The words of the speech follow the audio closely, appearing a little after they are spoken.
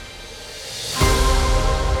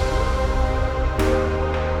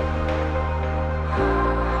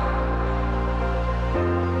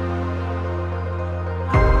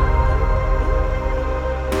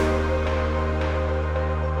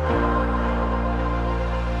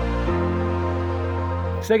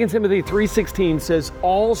2 Timothy 3:16 says,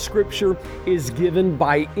 all scripture is given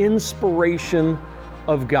by inspiration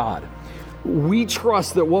of God. We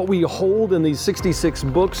trust that what we hold in these 66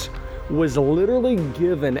 books was literally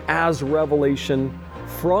given as revelation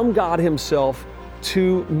from God Himself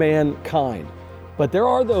to mankind. But there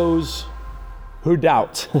are those who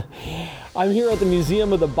doubt. I'm here at the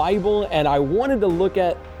Museum of the Bible, and I wanted to look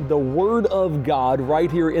at the Word of God right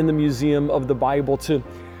here in the Museum of the Bible to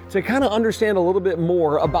kind of understand a little bit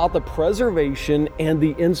more about the preservation and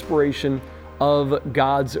the inspiration of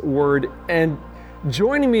God's Word. And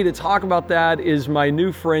joining me to talk about that is my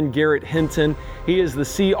new friend, Garrett Hinton. He is the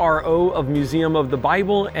CRO of Museum of the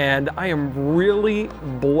Bible, and I am really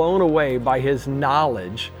blown away by his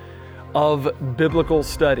knowledge of biblical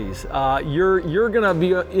studies. You're gonna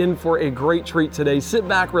be in for a great treat today. Sit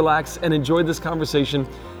back, relax, and enjoy this conversation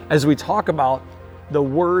as we talk about the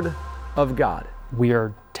Word of God. We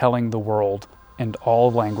are telling the world in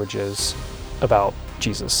all languages about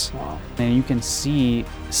Jesus. Wow. And you can see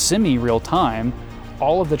semi-real time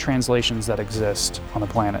all of the translations that exist on the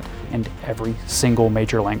planet in every single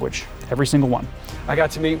major language, every single one. I got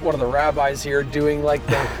to meet one of the rabbis here doing like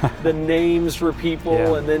the names for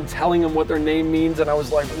people and then telling them what their name means. And I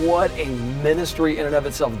was like, what a ministry in and of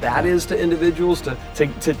itself that is to individuals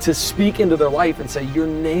to speak into their life and say, your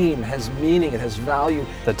name has meaning, it has value.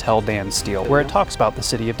 The Tel Dan Stele, where it talks about the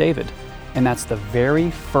city of David. And that's the very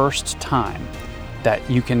first time that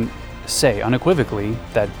you can say unequivocally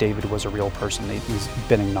that David was a real person. He's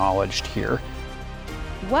been acknowledged here.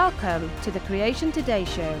 Welcome to the Creation Today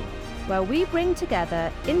Show, where we bring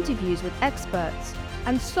together interviews with experts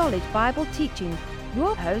and solid Bible teaching.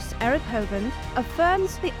 Your host, Eric Hovind,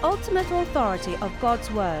 affirms the ultimate authority of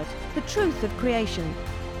God's Word, the truth of creation,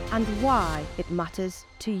 and why it matters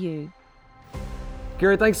to you.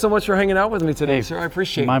 Garrett, thanks so much for hanging out with me today, sir. I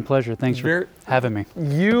appreciate it. My pleasure. Thanks for having me.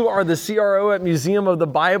 You are the CRO at Museum of the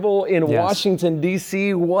Bible in Washington,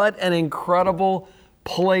 D.C. What an incredible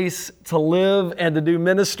place to live and to do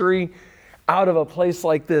ministry out of a place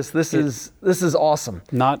like this. This is awesome.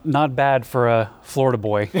 Not bad for a Florida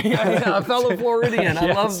boy. Yeah, a fellow Floridian.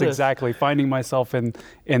 I love this. Exactly. Finding myself in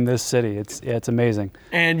this city. It's amazing.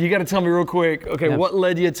 And you got to tell me real quick, what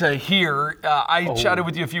led you to here? I chatted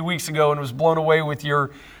with you a few weeks ago and was blown away with your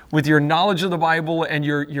knowledge of the Bible and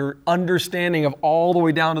your understanding of all the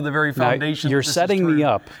way down to the very foundation. Now, you're setting me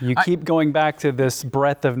up. You keep going back to this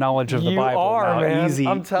breadth of knowledge of the Bible. You are, man.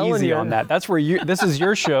 I'm telling you on that. That's where this is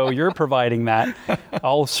your show. You're providing that.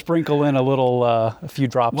 I'll sprinkle in a few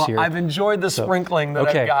drops here. I've enjoyed the sprinkling that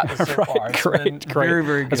I've gotten so far. It's Great. Very,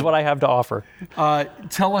 very good. That's what I have to offer.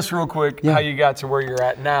 Tell us real quick how you got to where you're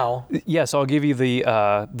at now. Yes, I'll give you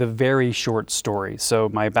the very short story. So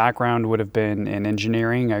my background would have been in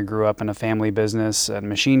engineering. I grew up in a family business and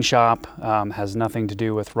machine shop. Has nothing to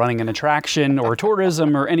do with running an attraction or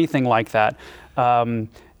tourism or anything like that.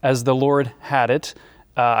 As the Lord had it,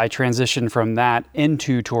 I transitioned from that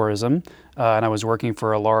into tourism, and I was working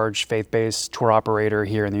for a large faith-based tour operator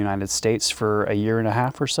here in the United States for a year and a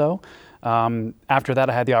half or so. After that,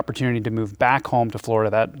 I had the opportunity to move back home to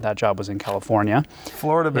Florida. That job was in California.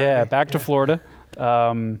 Florida, baby. Yeah, back to Florida.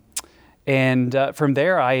 And from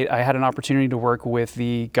there, I had an opportunity to work with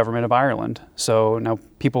the government of Ireland. So now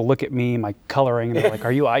people look at me, my coloring, and they're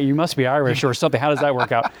like, you must be Irish or something. How does that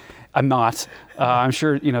work out? I'm not. I'm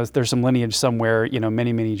sure, there's some lineage somewhere,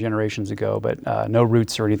 many, many generations ago, but no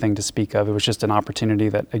roots or anything to speak of. It was just an opportunity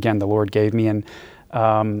that, again, the Lord gave me. And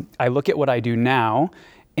I look at what I do now,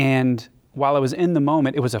 and while I was in the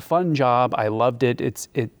moment, it was a fun job. I loved it.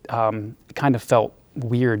 It kind of felt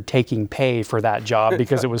weird taking pay for that job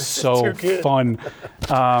because it was so fun.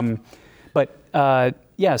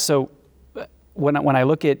 So when I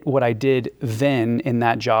look at what I did then in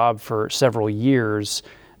that job for several years,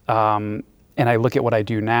 and I look at what I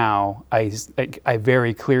do now, I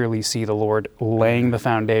very clearly see the Lord laying the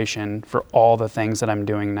foundation for all the things that I'm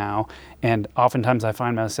doing now. And oftentimes I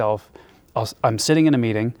find myself, I'm sitting in a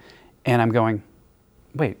meeting and I'm going,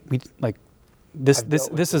 wait, this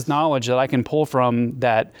is knowledge that I can pull from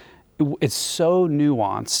that it's so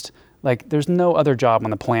nuanced. Like there's no other job on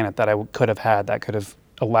the planet that I could have had that could have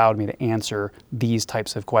allowed me to answer these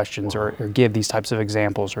types of questions or give these types of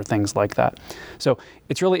examples or things like that. So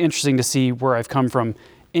it's really interesting to see where I've come from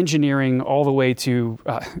engineering all the way to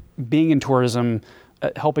being in tourism,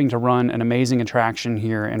 helping to run an amazing attraction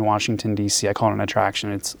here in Washington, D.C. I call it an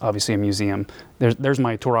attraction. It's obviously a museum. There's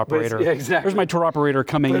my tour operator. Yeah, exactly. There's my tour operator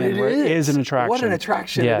coming in where it is an attraction. What an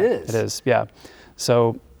attraction it is. It is, yeah.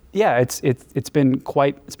 So, yeah, it's been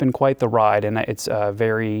quite the ride, and it's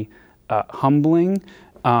very humbling.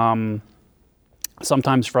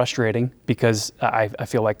 sometimes frustrating because I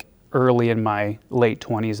feel like early in my late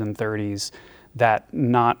 20s and 30s, that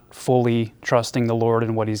not fully trusting the Lord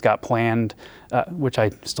and what He's got planned, which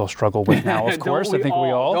I still struggle with now, of course. I think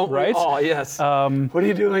we all, right? Yes. What are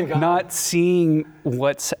you doing, God? Not seeing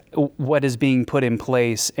what is being put in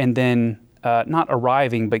place, and then not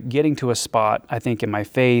arriving, but getting to a spot, I think, in my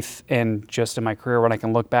faith and just in my career when I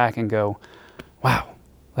can look back and go, wow,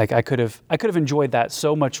 like I could have enjoyed that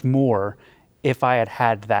so much more if I had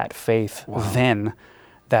had that faith then.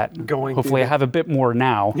 That hopefully I have a bit more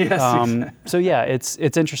now. Yes, exactly. So yeah, it's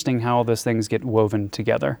interesting how all those things get woven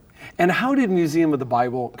together. And how did Museum of the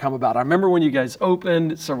Bible come about? I remember when you guys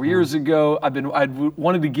opened several years ago. I'd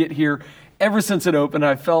wanted to get here ever since it opened.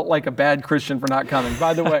 I felt like a bad Christian for not coming.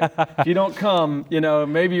 By the way, if you don't come,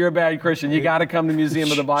 maybe you're a bad Christian. You got to come to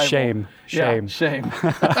Museum of the Bible. Shame. Yeah, shame.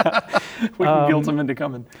 We can guilt them into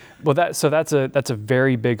coming. Well, that's a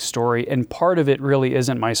very big story, and part of it really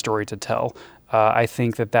isn't my story to tell. I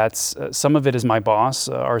think that's some of it is my boss,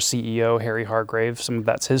 our CEO, Harry Hargrave. Some of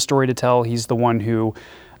that's his story to tell. He's the one who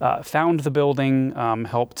found the building,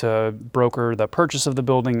 helped to broker the purchase of the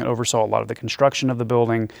building, and oversaw a lot of the construction of the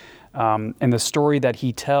building. And the story that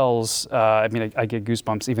he tells, I get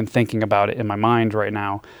goosebumps even thinking about it in my mind right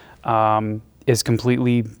now, is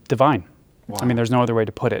completely divine. Wow. I mean, there's no other way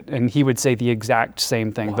to put it. And he would say the exact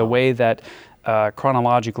same thing. Wow. The way that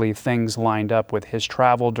chronologically things lined up with his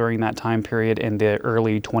travel during that time period in the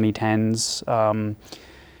early 2010s.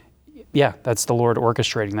 That's the Lord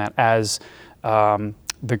orchestrating that as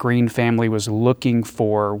the Green family was looking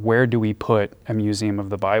for where do we put a museum of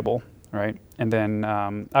the Bible, right? And then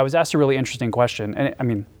I was asked a really interesting question. And I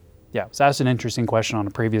was asked an interesting question on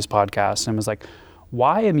a previous podcast, and was like,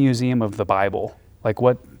 why a museum of the Bible? Like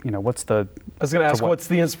what's the... I was going to ask, what's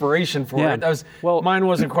the inspiration for it? Mine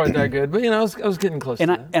wasn't quite that good, but I was getting close to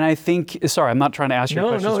that. And I think, sorry, I'm not trying to ask you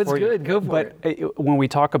questions for you. No, it's good. Go for it. But when we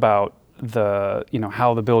talk about the,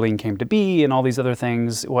 how the building came to be and all these other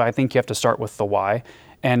things, well, I think you have to start with the why.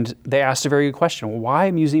 And they asked a very good question. Why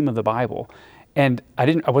a Museum of the Bible? And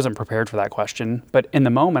I wasn't prepared for that question, but in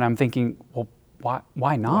the moment I'm thinking, well, why not?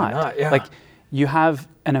 Why not? Yeah. Like, you have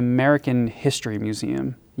an American history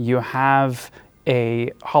museum. You have a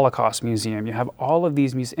Holocaust museum. You have all of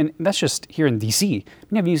these museums, and that's just here in DC.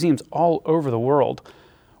 You have museums all over the world.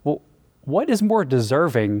 Well, what is more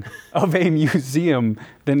deserving of a museum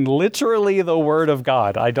than literally the Word of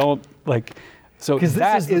God? I don't like. So because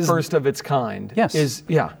this is the first of its kind. Yes.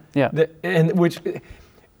 Yeah.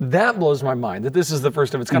 That blows my mind that this is the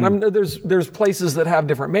first of its kind. There's places that have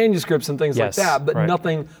different manuscripts and things like that, but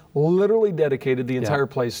nothing literally dedicated the entire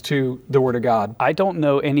place to the Word of God. I don't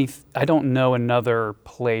know another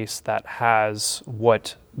place that has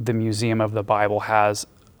what the Museum of the Bible has,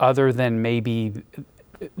 other than maybe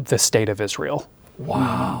the state of Israel.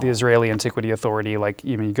 Wow. The Israeli Antiquity Authority,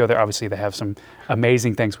 you go there, obviously they have some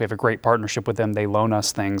amazing things. We have a great partnership with them. They loan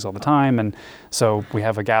us things all the time. And so we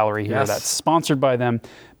have a gallery here that's sponsored by them.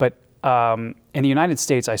 But in the United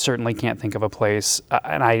States, I certainly can't think of a place,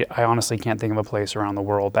 and I honestly can't think of a place around the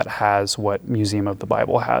world that has what Museum of the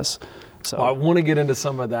Bible has. So I want to get into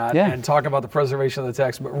some of that and talk about the preservation of the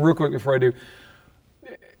text. But real quick before I do,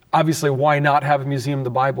 obviously, why not have a museum of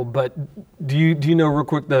the Bible? But do you know real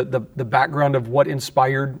quick the background of what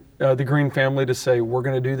inspired the Green family to say we're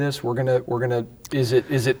going to do this? We're gonna. Was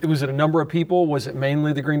it a number of people? Was it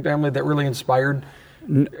mainly the Green family that really inspired?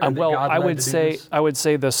 Well, I would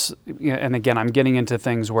say this, and again, I'm getting into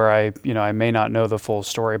things where I may not know the full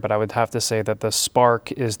story, but I would have to say that the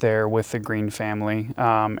spark is there with the Green family,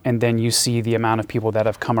 and then you see the amount of people that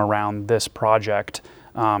have come around this project.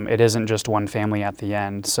 It isn't just one family at the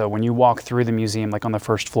end. So when you walk through the museum, like on the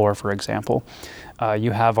first floor, for example, you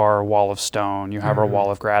have our wall of stone, you have our wall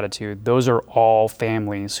of gratitude. Those are all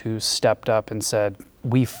families who stepped up and said,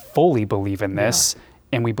 we fully believe in this,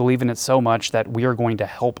 and we believe in it so much that we are going to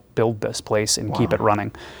help build this place and keep it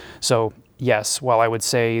running. So yes, while I would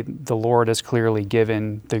say the Lord has clearly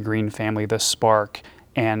given the Green family the spark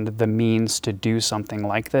and the means to do something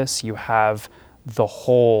like this, you have the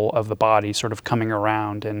whole of the body sort of coming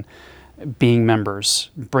around and being members,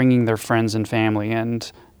 bringing their friends and family,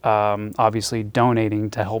 and obviously donating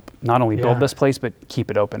to help not only build this place, but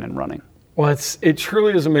keep it open and running. Well, it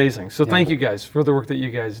truly is amazing. So thank you guys for the work that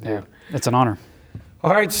you guys do. Yeah. It's an honor.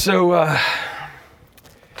 All right, so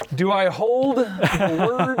do I hold the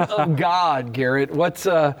Word of God, Garrett?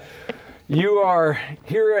 You are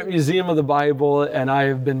here at Museum of the Bible, and I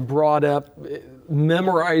have been brought up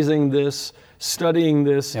memorizing this, studying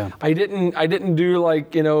this. Yeah. I didn't do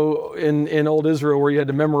like, in old Israel where you had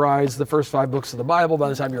to memorize the first 5 books of the Bible by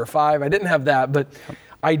the time you were 5. I didn't have that, but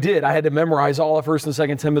I did. I had to memorize all of 1st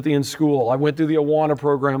and 2nd Timothy in school. I went through the Awana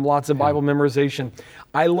program, lots of Bible memorization.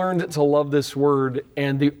 I learned to love this word,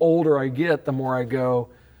 and the older I get, the more I go,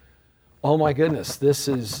 oh my goodness, this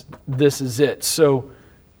is it. So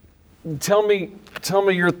tell me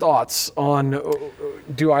your thoughts on,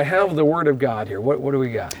 do I have the Word of God here? What do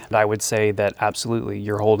we got? I would say that absolutely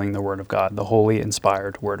you're holding the Word of God, the holy,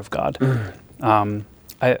 inspired Word of God.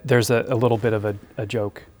 There's a little bit of a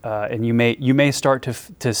joke, and you may start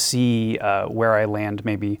to see where I land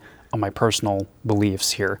maybe on my personal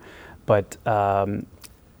beliefs here, but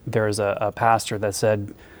there's a pastor that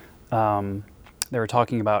said they were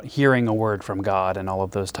talking about hearing a word from God and all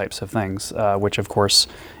of those types of things, which of course,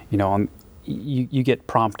 you get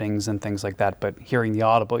promptings and things like that, but hearing the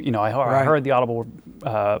audible, I heard the audible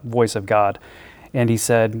voice of God, and he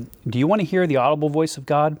said, "Do you want to hear the audible voice of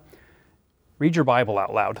God? Read your Bible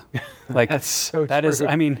out loud." Like That's so that true. is,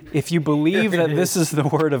 I mean, if you believe that this is the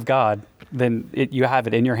Word of God, then you have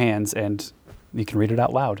it in your hands and you can read it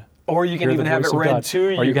out loud. Or you can Hear even the have it voice of read God. to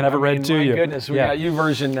you. Or you can have it read to you. My goodness, we Yeah. got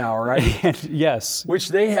YouVersion now, right? Yes. Which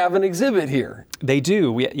they have an exhibit here. They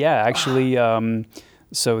do. Actually,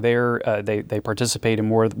 so they participate in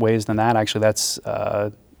more ways than that. Actually, that's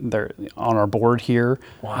they're on our board here.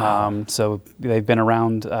 Wow. So they've been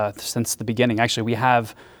around since the beginning. Actually, we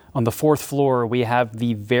have on the 4th floor, we have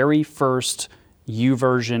the very first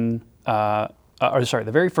YouVersion.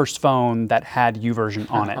 The very first phone that had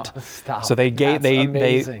YouVersion on it. Stop. So they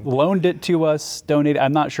Amazing. loaned it to us, donated.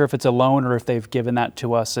 I'm not sure if it's a loan or if they've given that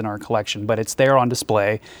to us in our collection, but it's there on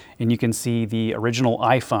display, and you can see the original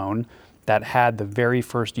iPhone that had the very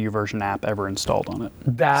first YouVersion app ever installed on it.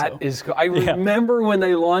 That is cool. I remember when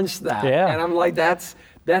they launched that, Yeah. and I'm like, that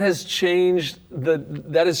has changed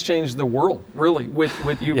the world really with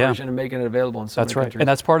YouVersion and making it available in so That's many right, countries. and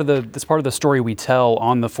that's part of the story we tell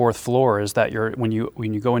on the 4th floor is that when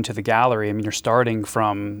you go into the gallery, I mean, you're starting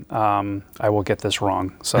from I will get this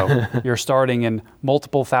wrong, so you're starting in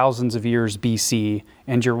multiple thousands of years BC,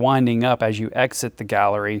 and you're winding up as you exit the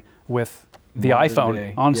gallery with the Modern iPhone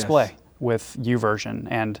day, on yes. display with YouVersion,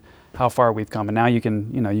 and how far we've come, and now you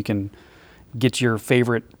can get your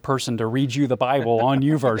favorite person to read you the Bible on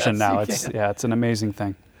YouVersion now. It's an amazing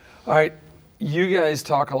thing. All right, you guys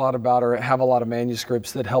talk a lot about or have a lot of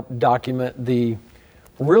manuscripts that help document the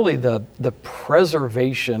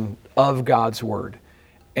preservation of God's Word.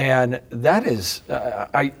 And that is,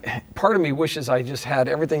 part of me wishes I just had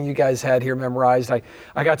everything you guys had here memorized.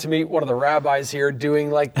 I got to meet one of the rabbis here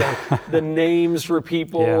doing like the names for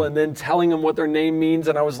people and then telling them what their name means.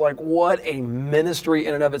 And I was like, what a ministry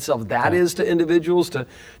in and of itself that is to individuals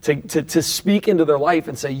to speak into their life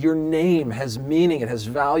and say, your name has meaning, it has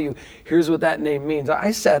value. Here's what that name means.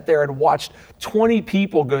 I sat there and watched 20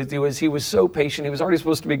 people go through as he was so patient. He was already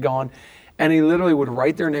supposed to be gone. And he literally would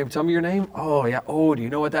write their name. Tell me your name. Oh, yeah. Oh, do you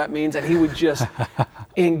know what that means? And he would just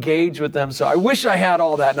engage with them. So I wish I had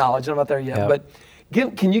all that knowledge. I'm not there yet. But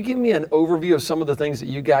can you give me an overview of some of the things that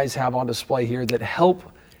you guys have on display here that help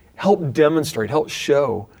demonstrate, help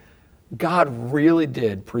show God really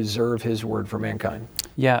did preserve His Word for mankind?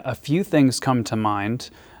 Yeah, a few things come to mind.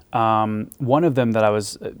 One of them that I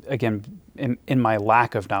was, again, in my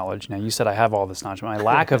lack of knowledge. Now, you said I have all this knowledge. My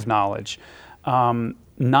lack of knowledge.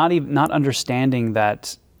 Not understanding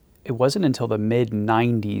that it wasn't until the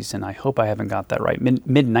mid-90s, and I hope I haven't got that right,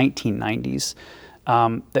 mid-1990s,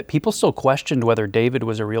 that people still questioned whether David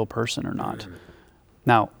was a real person or not.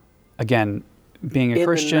 Now, again, being a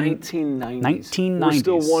Christian... In the 1990s. We're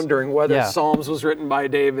still wondering whether Psalms was written by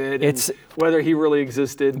David, and whether he really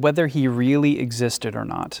existed. Whether he really existed or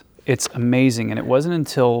not. It's amazing, and it wasn't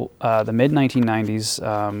until the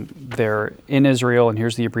mid-1990s, they're in Israel, and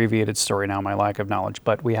here's the abbreviated story now, my lack of knowledge,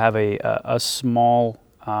 but we have a small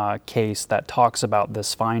case that talks about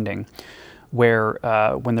this finding, where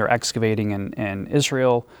when they're excavating in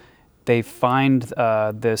Israel, they find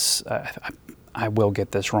this, I will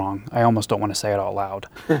get this wrong, I almost don't want to say it out loud.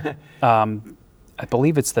 I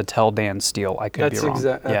believe it's the Tel Dan stele, I could be wrong.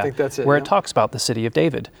 I think that's it. Where it talks about the city of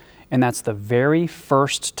David. And that's the very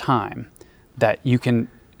first time that you can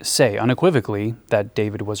say unequivocally that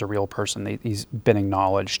David was a real person. He's been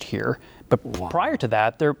acknowledged here. But prior to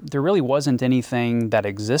that, there really wasn't anything that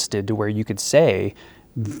existed to where you could say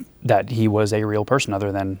that he was a real person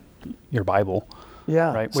other than your Bible.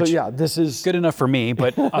 Yeah. Right? Which, so this is good enough for me,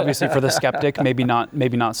 but obviously for the skeptic, maybe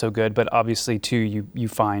not so good. But obviously too, you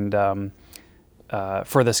find.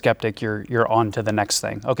 For the skeptic, you're on to the next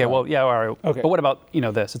thing. Okay, all right. Okay. But what about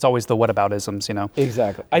this? It's always the whataboutisms,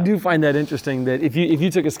 Exactly. I do find that interesting that if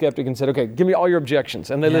you took a skeptic and said, okay, give me all your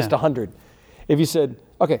objections, and they list 100. If you said,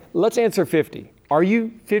 okay, let's answer 50, Are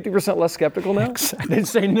you 50% less skeptical now? Exactly. They'd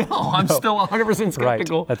say, no, I'm still 100%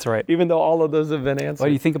 skeptical. Right. That's right. Even though all of those have been answered. What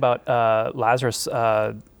do you think about Lazarus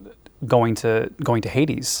going to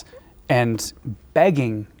Hades and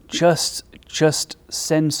begging, just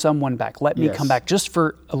send someone back. Let me come back just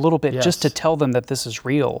for a little bit, just to tell them that this is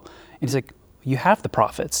real. And he's like, you have the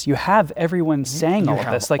prophets. You have everyone saying all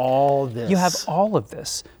of this. Like, all this. You have all of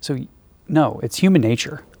this. So no, it's human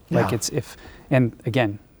nature. Like and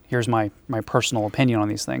again, here's my personal opinion on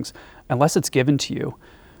these things. Unless it's given to you,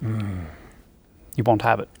 you won't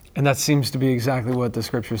have it. And that seems to be exactly what the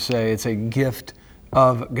scriptures say. It's a gift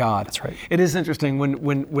of God. That's right. It is interesting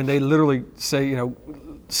when they literally say,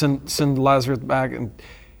 send Lazarus back, and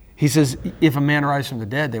he says, if a man rises from the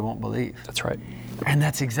dead, they won't believe. That's right. And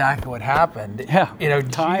that's exactly what happened. Yeah.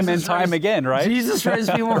 Time and time again, right? Jesus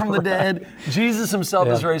raised people from the dead. Jesus himself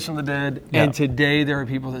is raised from the dead. Yeah. And today there are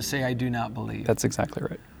people that say, I do not believe. That's exactly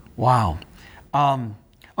right. Wow.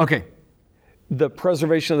 Okay. The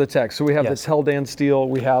preservation of the text. So we have the Tel Dan stele.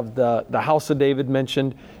 We have the House of David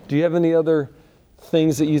mentioned. Do you have any other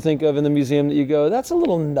things that you think of in the museum that you go, that's a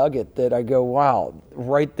little nugget that I go, wow,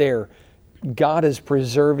 right there. God is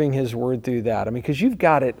preserving his word through that. I mean, because you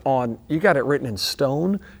got it written in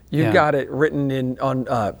stone. You've got it written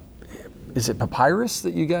on, is it papyrus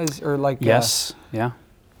that you guys are like? Yes. Yeah.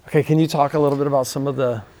 Okay. Can you talk a little bit about some of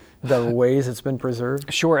the ways it's been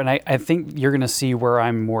preserved? Sure. And I think you're going to see where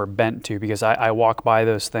I'm more bent to, because I walk by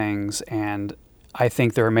those things and I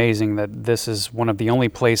think they're amazing that this is one of the only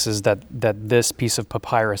places that this piece of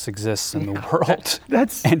papyrus exists in the world.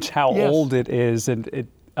 And how old it is. And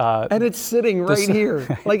it's sitting right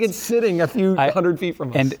here. Like it's sitting a few hundred feet from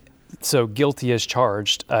us. And so guilty as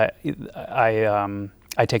charged. I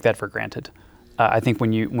take that for granted. I think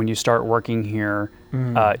when you start working here,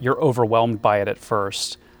 you're overwhelmed by it at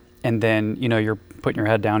first. And then, you're putting your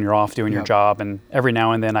head down, you're off doing your job. And every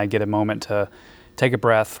now and then I get a moment to take a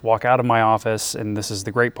breath, walk out of my office. And this is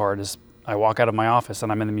the great part, is I walk out of my office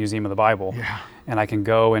and I'm in the Museum of the Bible. Yeah. And I can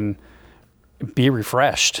go and be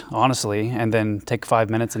refreshed, honestly, and then take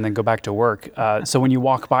 5 minutes and then go back to work. So when you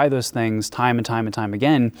walk by those things time and time and time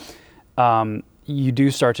again, you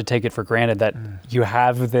do start to take it for granted that you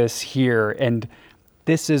have this here and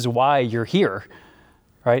this is why you're here,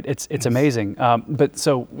 right? It's amazing. But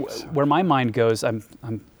so where my mind goes,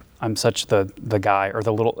 I'm such the guy, or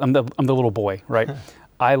I'm the little boy, right?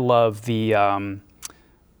 I love the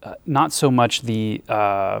not so much the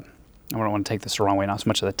I don't want to take this the wrong way, not so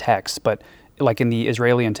much of the text, but like in the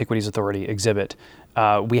Israeli Antiquities Authority exhibit,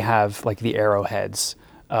 we have like the arrowheads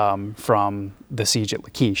from the siege at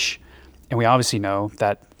Lachish, and we obviously know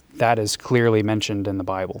that is clearly mentioned in the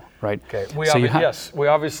Bible, right? Okay. We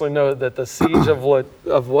obviously know that the siege of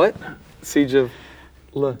what? Siege of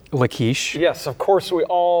Lachish. Yes, of course we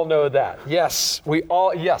all know that. Yes,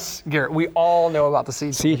 Garrett, we all know about the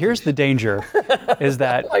siege. See, here's the danger, is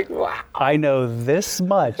that I know this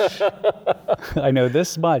much.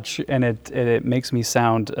 And it makes me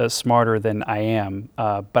sound smarter than I am.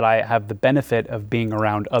 But I have the benefit of being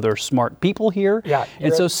around other smart people here. Yeah.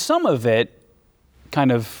 And so some of it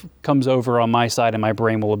kind of comes over on my side, and my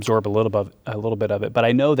brain will absorb a little bit of it. But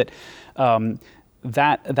I know that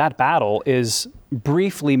that battle is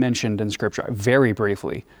briefly mentioned in Scripture, very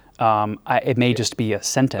briefly. It may just be a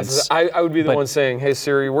sentence. I would be the one saying, "Hey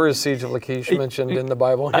Siri, where is Siege of Lachish mentioned in the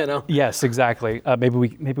Bible?" Yes, exactly. Maybe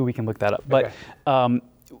we can look that up. But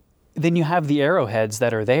then you have the arrowheads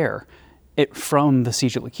that are there from the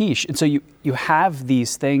Siege of Lachish, and so you have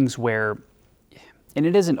these things where, and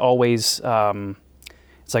it isn't always.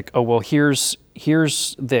 It's like, oh well, here's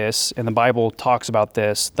this, and the Bible talks about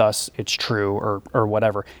this, thus it's true, or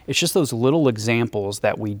whatever. It's just those little examples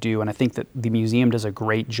that we do, and I think that the museum does a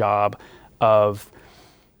great job of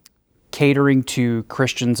catering to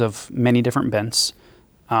Christians of many different bents.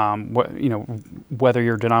 Whether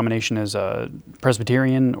your denomination is a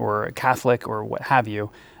Presbyterian or a Catholic or what have you,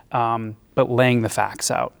 but laying the facts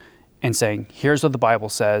out and saying, here's what the Bible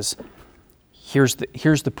says. Here's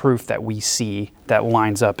the proof that we see that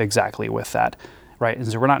lines up exactly with that, right? And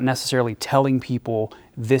so we're not necessarily telling people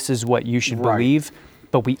this is what you should believe,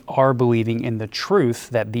 but we are believing in the truth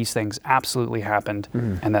that these things absolutely happened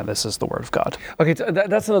and that this is the Word of God. Okay,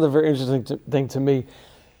 that's another very interesting thing to me.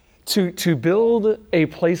 To build a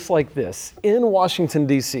place like this in Washington,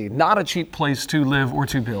 D.C., not a cheap place to live or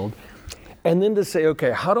to build, and then to say,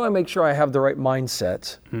 okay, how do I make sure I have the right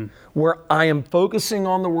mindset where I am focusing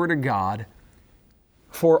on the Word of God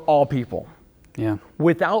for all people,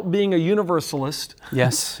 without being a universalist.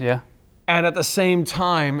 Yes, yeah. And at the same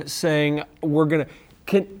time saying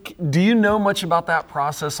Do you know much about that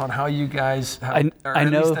process on how you guys have, or I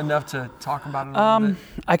at know, least enough to talk about it a little bit?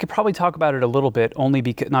 I could probably talk about it a little bit, only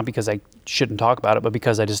because, not because I shouldn't talk about it, but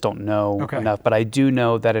because I just don't know enough. But I do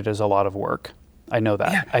know that it is a lot of work. I know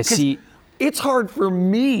that. Yeah, I see. It's hard for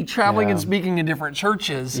me traveling and speaking in different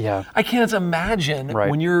churches. Yeah. I can't imagine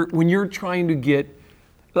when you're trying to get.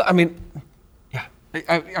 I mean, yeah.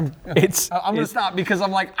 I'm going to stop because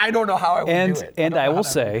I'm like, I don't know how I would do it. And I will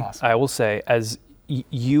say, as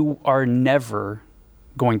you are never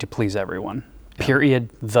going to please everyone. Period.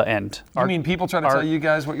 The end. You mean people trying to tell you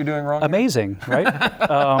guys what you're doing wrong? Amazing, right?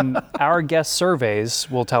 Our guest surveys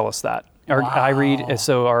will tell us that. I read,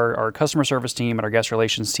 so our customer service team and our guest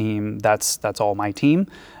relations team, that's all my team.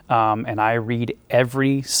 And I read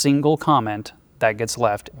every single comment that gets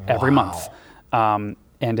left every month. And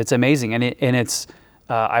it's amazing. And it's,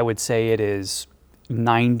 I would say it is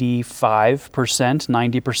 95%,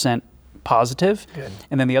 90% positive. Good.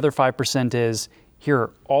 And then the other 5% is, here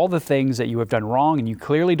are all the things that you have done wrong and you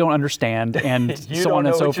clearly don't understand, and so on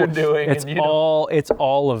and so forth. It's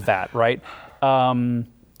all of that, right? And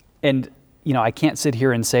I can't sit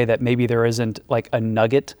here and say that maybe there isn't like a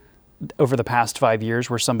nugget over the past 5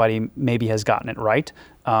 years where somebody maybe has gotten it right,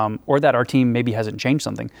 or that our team maybe hasn't changed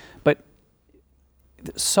something. But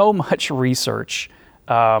so much research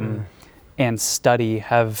and study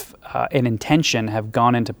and intention have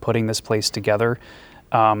gone into putting this place together,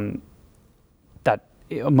 that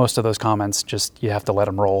most of those comments, just, you have to let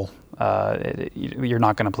them roll. You're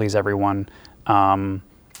not going to please everyone.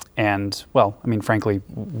 And, well, I mean, frankly,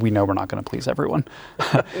 we know we're not going to please everyone,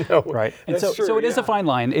 right? And so it is a fine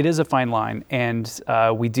line. It is a fine line, and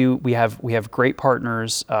we have great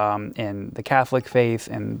partners in the Catholic faith,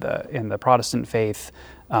 in the Protestant faith,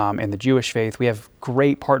 in the Jewish faith. We have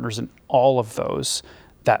great partners in all of those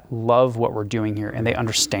that love what we're doing here, and they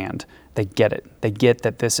understand. They get it. They get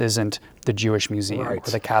that this isn't the Jewish museum or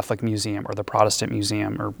the Catholic museum or the Protestant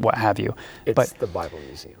museum or what have you. It's the Bible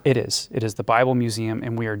museum. It is. It is the Bible museum,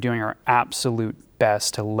 and we are doing our absolute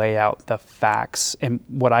best to lay out the facts. And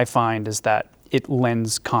what I find is that it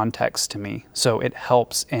lends context to me. So it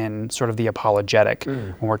helps in sort of the apologetic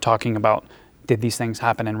when we're talking about, did these things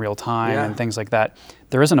happen in real time and things like that.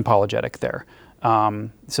 There is an apologetic there.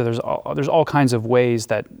 So there's all kinds of ways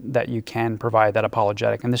that you can provide that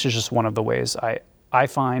apologetic, and this is just one of the ways. I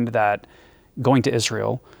find that going to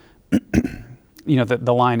Israel,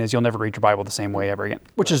 the line is, you'll never read your Bible the same way ever again,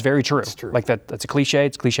 which is very true. It's true. Like that's a cliche.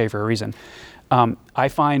 It's a cliche for a reason. I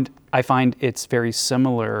find it's very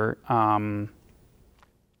similar. I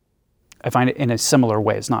find it in a similar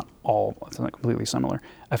way. It's not completely similar.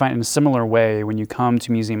 I find it in a similar way when you come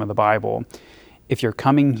to Museum of the Bible. If you're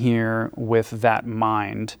coming here with that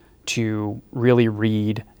mind to really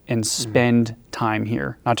read and spend time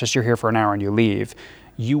here, not just you're here for an hour and you leave,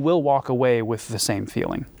 you will walk away with the same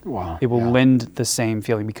feeling. Wow. It will lend the same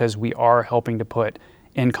feeling, because we are helping to put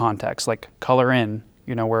in context, like color in,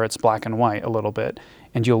 where it's black and white a little bit,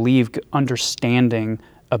 and you'll leave understanding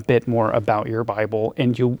a bit more about your Bible,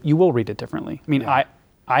 and you will read it differently. I mean, I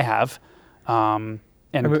have.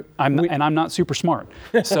 And I'm not super smart,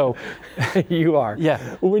 so you are.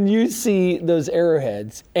 Yeah. When you see those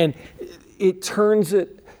arrowheads, and it turns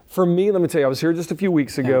it for me. Let me tell you, I was here just a few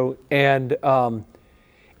weeks ago, and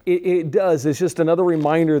it does. It's just another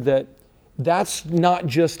reminder that that's not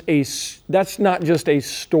just a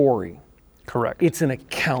story. Correct. It's an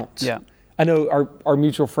account. Yeah. I know our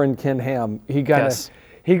mutual friend Ken Ham. He goes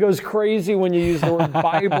crazy when you use the word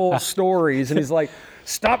Bible stories, and he's like,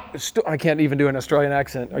 Stop! I can't even do an Australian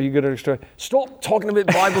accent. Are you good at Australian? Stop talking about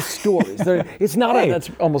Bible stories. It's not. That's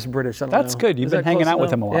almost British. That's good. You've been hanging out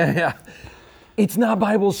with him a lot. Yeah. It's not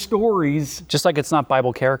Bible stories. Just like it's not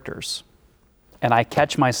Bible characters. And I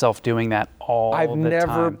catch myself doing that all the time. I've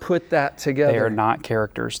never put that together. They are not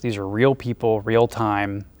characters. These are real people, real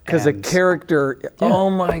time. Because a character. Oh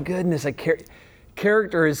my goodness!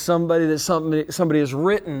 Character is somebody that somebody has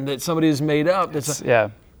written, that somebody has made up.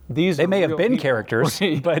 They may have been characters,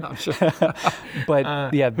 but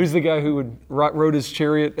Who's the guy who rode his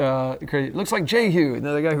chariot? Looks like Jehu.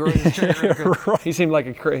 Another guy who rode his chariot. Right. He seemed like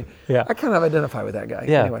a crazy. Yeah. I kind of identify with that guy.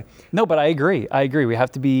 Yeah. Anyway. No, but I agree. We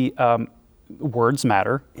have to be. Words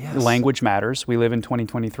matter. Yes. Language matters. We live in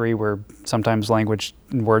 2023 where sometimes language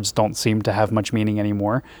and words don't seem to have much meaning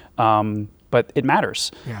anymore. But it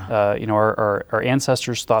matters. Yeah. Our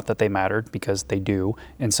ancestors thought that they mattered, because they do.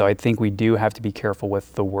 And so I think we do have to be careful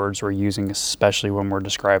with the words we're using, especially when we're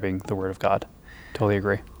describing the Word of God. Totally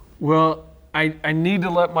agree. Well, I need to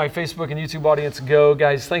let my Facebook and YouTube audience go.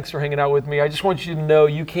 Guys, thanks for hanging out with me. I just want you to know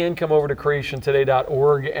you can come over to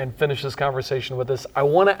creationtoday.org and finish this conversation with us. I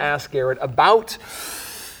want to ask Garrett about,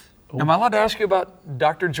 am I allowed to ask you about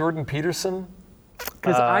Dr. Jordan Peterson?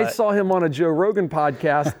 Because I saw him on a Joe Rogan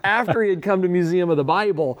podcast after he had come to Museum of the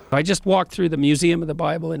Bible. I just walked through the Museum of the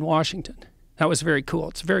Bible in Washington. That was very cool.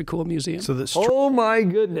 It's a very cool museum. Oh my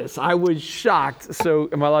goodness, I was shocked. So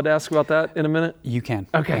am I allowed to ask about that in a minute? You can.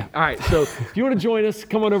 Okay, Yeah. all right. So if you want to join us,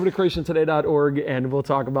 come on over to creationtoday.org and we'll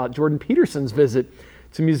talk about Jordan Peterson's visit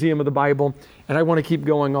to Museum of the Bible. And I want to keep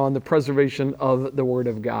going on the preservation of the Word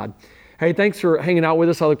of God. Hey, thanks for hanging out with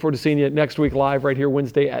us. I look forward to seeing you next week live right here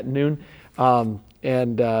Wednesday at noon.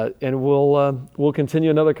 And we'll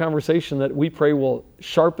continue another conversation that we pray will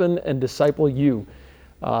sharpen and disciple you.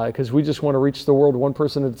 Because we just want to reach the world one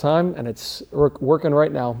person at a time, and it's working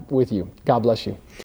right now with you. God bless you.